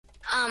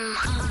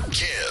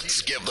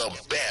Kids give the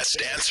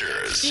best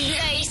answers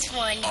Nice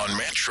one. on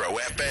Metro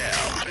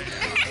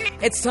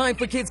FM. It's time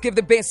for Kids Give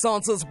the Best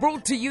Answers,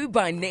 brought to you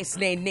by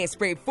Nestle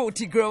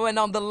 40 Grow. And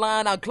on the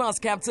line, our class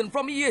captain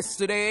from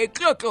yesterday,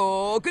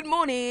 Coco. Good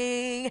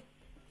morning.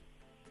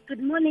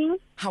 Good morning.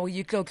 How are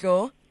you,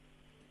 Coco?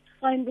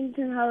 Fine, thank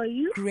you. How are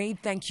you? Great,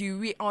 thank you.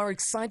 We are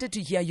excited to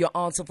hear your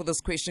answer for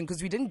this question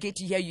because we didn't get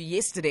to hear you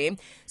yesterday.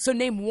 So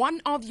name one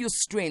of your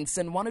strengths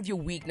and one of your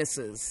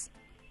weaknesses.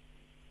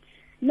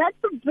 Not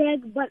to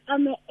brag, but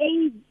I'm an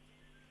A.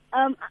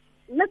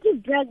 Not to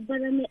brag,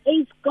 but I'm an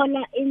A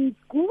scholar in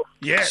school.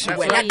 Yeah, that's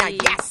Well,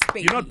 right. yes,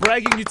 baby. You're not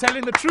bragging, you're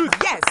telling the truth.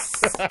 Yes,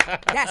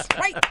 that's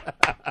right.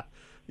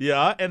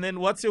 Yeah, and then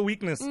what's your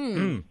weakness?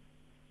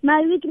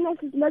 My weakness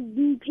is not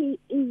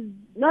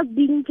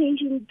being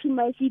patient to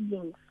my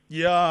siblings.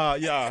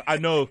 Yeah, I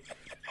know.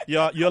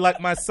 Yeah, you're like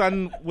my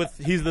son with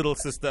his little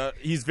sister.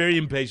 He's very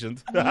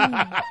impatient.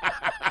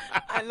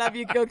 I love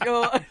you,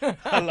 Coco.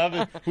 I love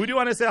it. Who do you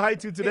want to say hi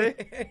to today?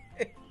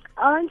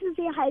 I want to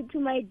say hi to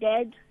my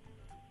dad.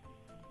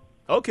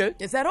 Okay.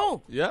 Is that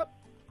all? Yeah.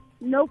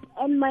 Nope,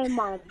 and my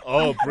mom.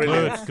 Oh,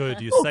 brilliant.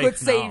 Good. You're Oh, safe good now.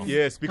 save.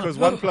 Yes, because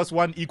 1 +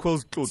 1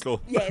 equals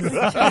Tlotlo. Yes.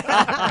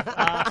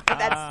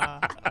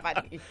 That's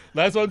funny.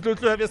 Nice one,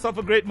 Tlotlo. Have yourself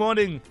a great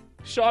morning.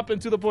 Sharp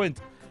and to the point.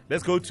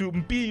 Let's go to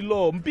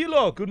Mpilo.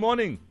 Mpilo, good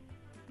morning.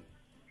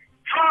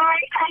 Hi,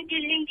 Auntie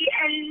Lindy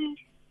and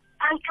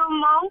Uncle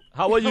Mo.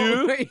 How are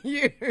you? I'm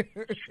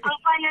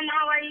fine, and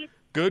how are you?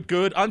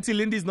 Good. Auntie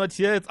Lindy's not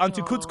here. It's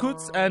Auntie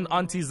Kuts and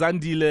Auntie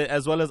Zandile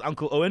as well as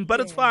Uncle Owen, but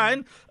it's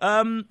fine.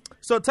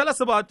 So tell us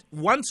about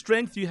one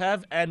strength you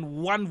have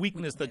and one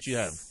weakness that you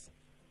have.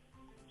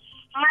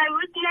 My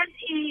weakness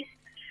is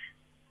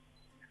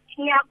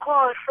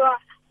Nyakoswa.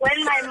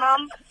 When my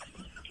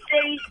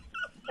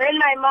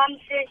mom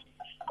says,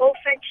 go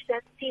fetch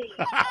that thing.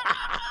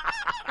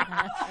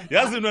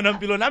 Yazi nona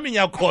Mpilo nami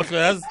ngiyakhohlwa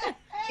yazi.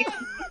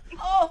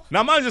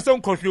 Namanje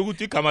sengikhohlwe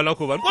ukuthi igama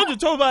lakho bani. Kodwa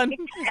utho bani?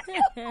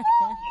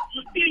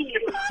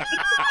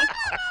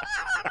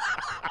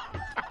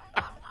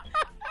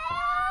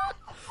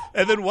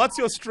 And then what's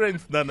your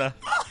strength, Nana?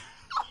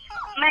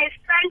 My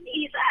strength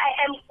is I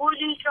am good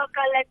in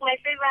soccer, like my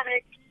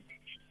favorite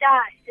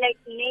star, like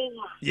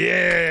Neymar.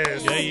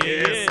 Yes.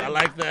 I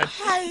like that.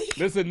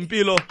 Listen,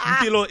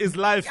 Mpilo is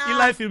life.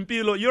 Life in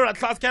Mpilo. You're a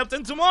class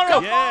captain tomorrow.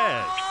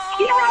 Yeah.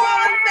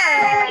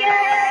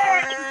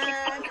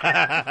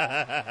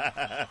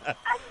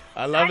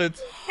 I love it.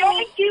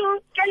 Thank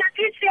you. Can I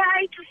please say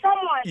hi to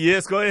someone?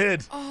 Yes, go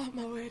ahead. Oh,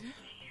 my word.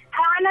 I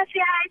want to say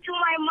hi to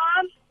my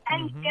mom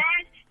and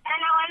dad,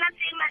 and I want to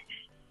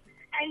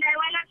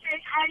say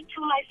hi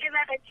to my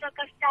favorite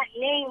soccer star,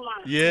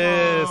 Neymar.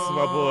 Yes,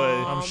 my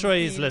boy. I'm sure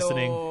he's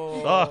listening.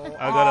 Oh,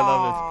 I gotta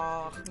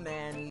love Oh,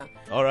 man.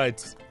 it. All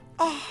right.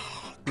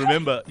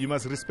 Remember, you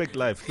must respect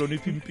life.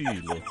 Hloniphi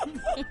impilo.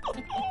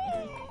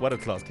 What a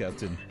class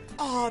captain.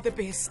 Oh, the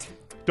best.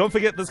 Don't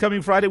forget, this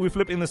coming Friday, we're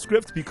flipping the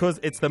script because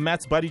it's the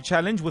Maths Buddy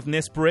Challenge with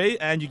Nespray,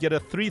 and you get a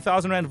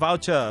 3,000 Rand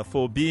voucher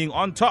for being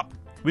on top.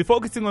 We're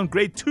focusing on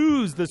grade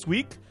 2s this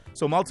week,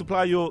 so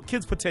multiply your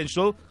kids'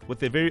 potential with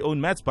their very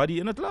own Maths Buddy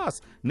in a glass.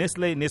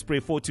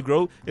 Nespray 40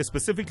 Grow is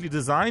specifically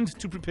designed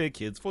to prepare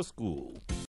kids for school.